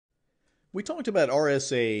We talked about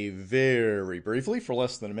RSA very briefly, for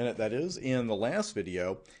less than a minute that is, in the last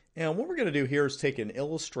video. And what we're going to do here is take an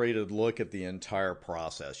illustrated look at the entire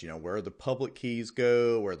process. Where the public keys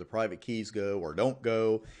go, where the private keys go or don't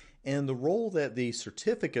go, and the role that the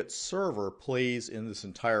certificate server plays in this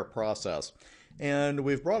entire process. And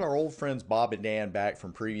we've brought our old friends Bob and Dan back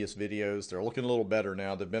from previous videos. They're looking a little better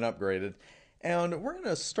now. They've been upgraded. And we're going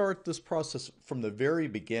to start this process from the very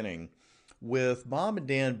beginning with Bob and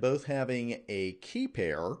Dan both having a key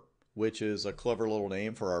pair, which is a clever little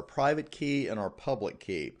name for our private key and our public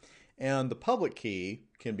key. And the public key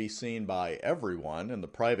can be seen by everyone and the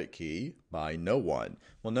private key by no one.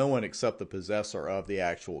 Well, no one except the possessor of the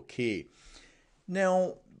actual key.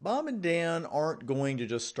 Now, Bob and Dan aren't going to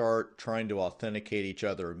just start trying to authenticate each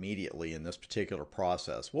other immediately in this particular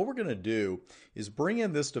process. What we're going to do is bring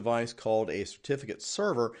in this device called a certificate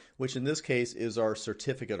server, which in this case is our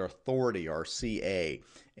certificate authority, our CA.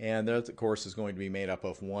 And that, of course, is going to be made up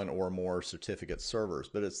of one or more certificate servers.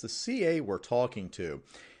 But it's the CA we're talking to.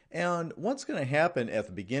 And what's going to happen at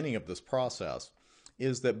the beginning of this process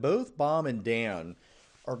is that both Bob and Dan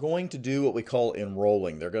are going to do what we call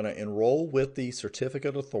enrolling. They're going to enroll with the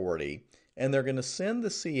certificate authority, and they're going to send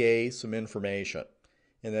the CA some information.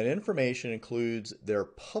 And that information includes their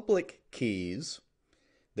public keys,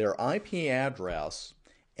 their IP address,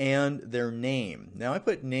 and their name. Now, I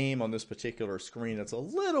put name on this particular screen. It's a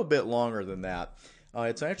little bit longer than that.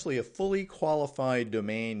 It's actually a fully qualified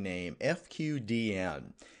domain name,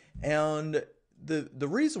 FQDN. And the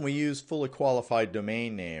reason we use fully qualified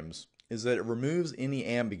domain names is that it removes any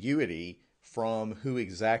ambiguity from who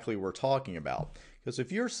exactly we're talking about. Because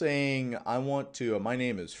if you're saying, I want to, my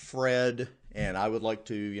name is Fred, and I would like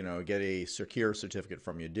to, get a secure certificate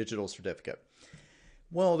from you, digital certificate.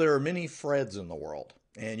 Well, there are many Freds in the world.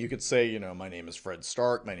 And you could say, my name is Fred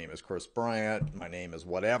Stark, my name is Chris Bryant, my name is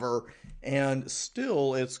whatever. And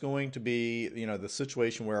still, it's going to be, the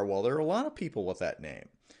situation where, well, there are a lot of people with that name.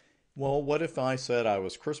 Well, what if I said I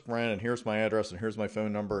was Chris Brand and here's my address and here's my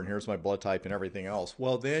phone number and here's my blood type and everything else?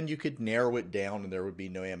 Well, then you could narrow it down and there would be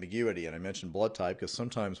no ambiguity. And I mentioned blood type because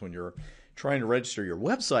sometimes when you're trying to register your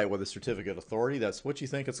website with a certificate authority, that's what you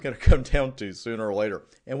think it's going to come down to sooner or later.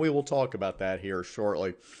 And we will talk about that here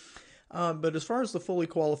shortly. But as far as the fully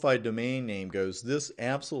qualified domain name goes, this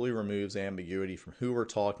absolutely removes ambiguity from who we're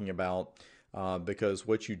talking about because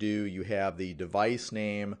what you do, you have the device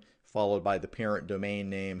name followed by the parent domain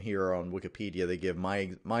name. Here on Wikipedia, they give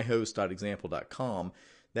myhost.example.com.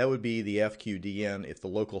 That would be the FQDN if the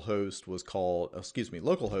localhost was called,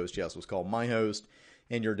 localhost, yes, was called myhost,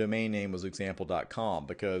 and your domain name was example.com,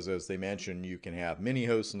 because as they mentioned, you can have many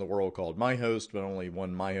hosts in the world called myhost, but only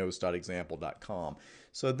one myhost.example.com.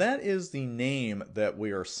 So that is the name that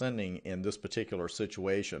we are sending in this particular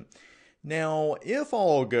situation. Now, if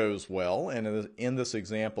all goes well, and in this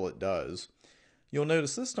example it does, you'll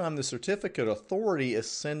notice this time the certificate authority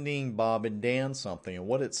is sending Bob and Dan something, and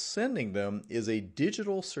what it's sending them is a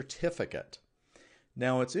digital certificate.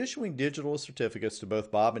 Now, it's issuing digital certificates to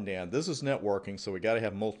both Bob and Dan. This is networking, so we got to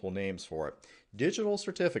have multiple names for it. Digital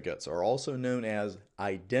certificates are also known as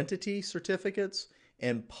identity certificates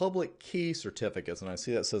and public key certificates. And I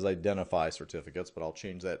see that says identify certificates, but I'll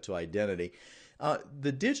change that to identity.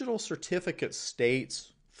 The digital certificate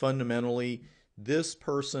states fundamentally, this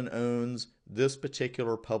person owns this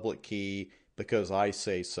particular public key because I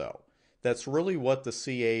say so. That's really what the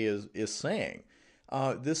CA is saying.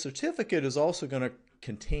 This certificate is also going to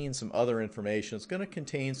contain some other information. It's going to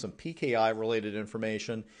contain some PKI related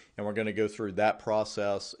information, and we're going to go through that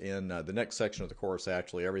process in the next section of the course,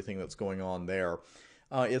 actually, everything that's going on there.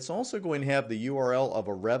 It's also going to have the URL of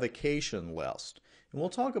a revocation list. And we'll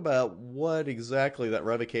talk about what exactly that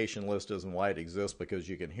revocation list is and why it exists, because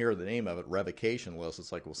you can hear the name of it, revocation list.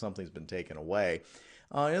 It's like, well, something's been taken away.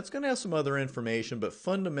 It's going to have some other information, but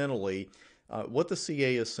fundamentally, what the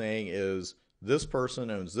CA is saying is this person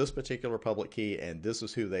owns this particular public key and this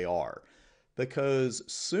is who they are. Because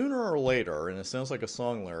sooner or later, and it sounds like a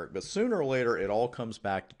song lyric, but sooner or later it all comes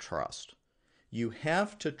back to trust. You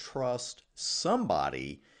have to trust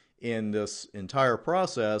somebody in this entire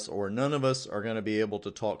process, or none of us are going to be able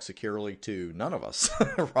to talk securely to none of us,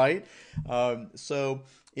 right? So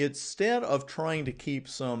instead of trying to keep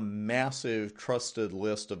some massive trusted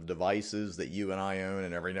list of devices that you and I own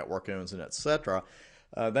and every network owns and etc.,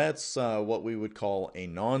 that's what we would call a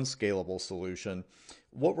non-scalable solution.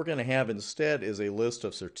 What we're going to have instead is a list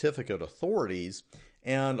of certificate authorities,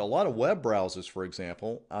 and a lot of web browsers, for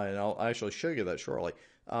example, and I'll actually show you that shortly,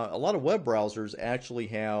 a lot of web browsers actually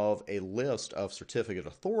have a list of certificate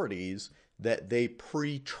authorities that they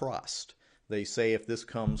pre-trust. They say if this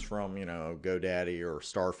comes from, GoDaddy or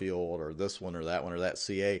Starfield or this one or that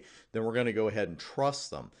CA, then we're going to go ahead and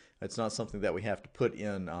trust them. It's not something that we have to put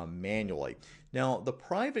in manually. Now, the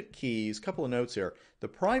private keys, couple of notes here, the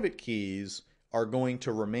private keys are going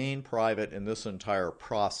to remain private in this entire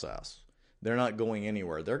process. They're not going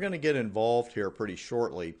anywhere. They're going to get involved here pretty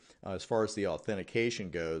shortly as far as the authentication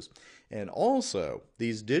goes. And also,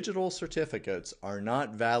 these digital certificates are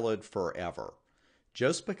not valid forever.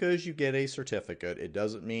 Just because you get a certificate, it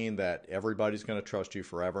doesn't mean that everybody's going to trust you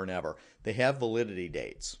forever and ever. They have validity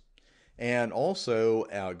dates. And also,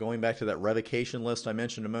 going back to that revocation list I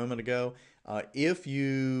mentioned a moment ago, if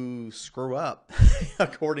you screw up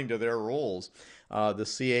according to their rules, the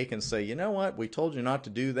CA can say, you know what, we told you not to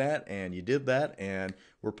do that, and you did that, and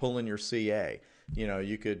we're pulling your CA.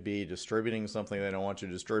 You could be distributing something they don't want you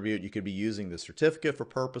to distribute. You could be using the certificate for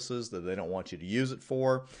purposes that they don't want you to use it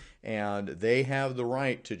for, and they have the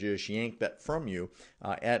right to just yank that from you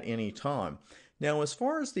at any time. Now, as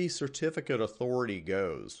far as the certificate authority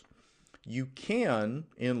goes, you can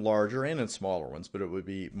in larger and in smaller ones, but it would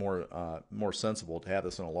be more sensible to have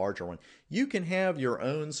this in a larger one. You can have your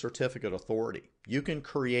own certificate authority. You can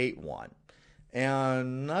create one,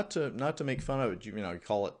 and not to make fun of it, you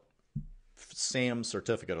call it SAM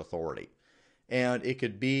certificate authority, and it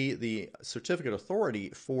could be the certificate authority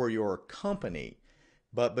for your company.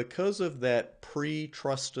 But because of that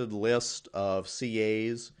pre-trusted list of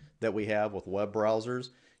CAs that we have with web browsers,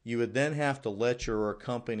 you would then have to let your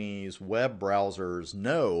company's web browsers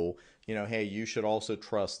know, hey, you should also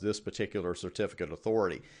trust this particular certificate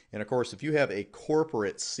authority. And of course, if you have a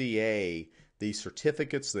corporate CA, the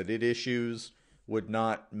certificates that it issues would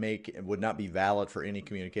not be valid for any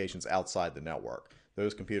communications outside the network.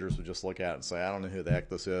 Those computers would just look at it and say, I don't know who the heck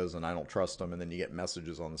this is, and I don't trust them, and then you get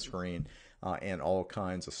messages on the screen and all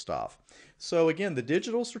kinds of stuff. So again, the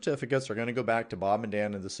digital certificates are going to go back to Bob and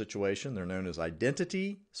Dan in this situation. They're known as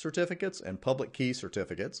identity certificates and public key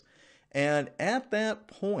certificates. And at that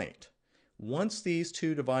point, once these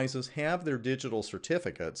two devices have their digital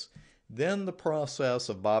certificates, then the process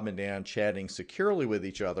of Bob and Dan chatting securely with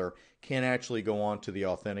each other can actually go on to the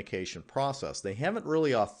authentication process. They haven't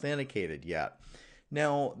really authenticated yet.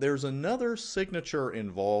 Now, there's another signature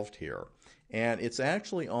involved here, and it's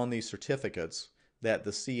actually on these certificates that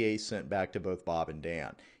the CA sent back to both Bob and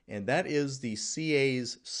Dan. And that is the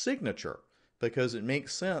CA's signature, because it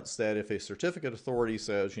makes sense that if a certificate authority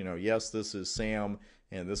says, yes, this is Sam,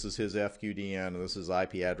 and this is his FQDN, and this is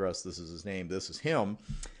IP address, this is his name, this is him,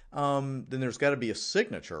 then there's got to be a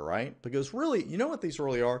signature, right? Because really, you know what these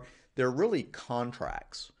really are? They're really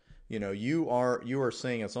contracts. You are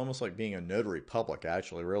saying it's almost like being a notary public,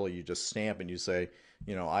 actually. Really, you just stamp and you say,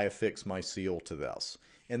 I affix my seal to this.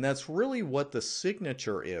 And that's really what the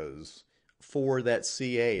signature is for that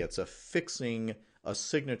CA. It's affixing a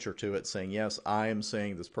signature to it saying, yes, I am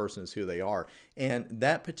saying this person is who they are. And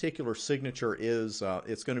that particular signature is,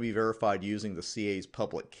 it's going to be verified using the CA's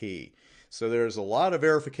public key. So there's a lot of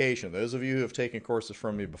verification. Those of you who have taken courses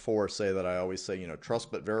from me before say that I always say, trust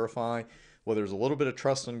but verify. Well, there's a little bit of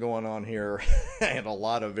trusting going on here and a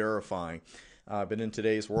lot of verifying. But in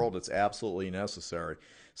today's world, it's absolutely necessary.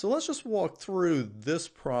 So let's just walk through this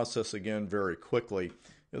process again very quickly.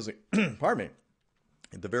 Pardon me.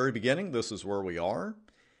 At the very beginning, this is where we are.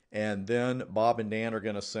 And then Bob and Dan are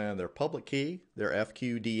going to send their public key, their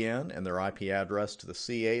FQDN, and their IP address to the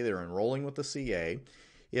CA. They're enrolling with the CA.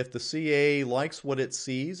 If the CA likes what it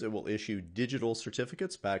sees, it will issue digital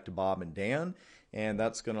certificates back to Bob and Dan. And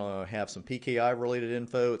that's going to have some PKI related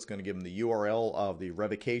info. It's going to give them the URL of the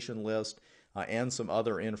revocation list and some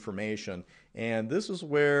other information. And this is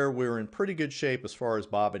where we're in pretty good shape as far as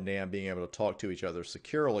Bob and Dan being able to talk to each other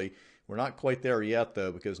securely. We're not quite there yet,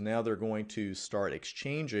 though, because now they're going to start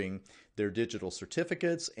exchanging their digital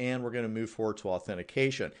certificates, and we're going to move forward to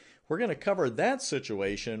authentication. We're going to cover that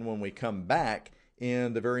situation when we come back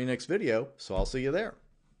in the very next video, so I'll see you there.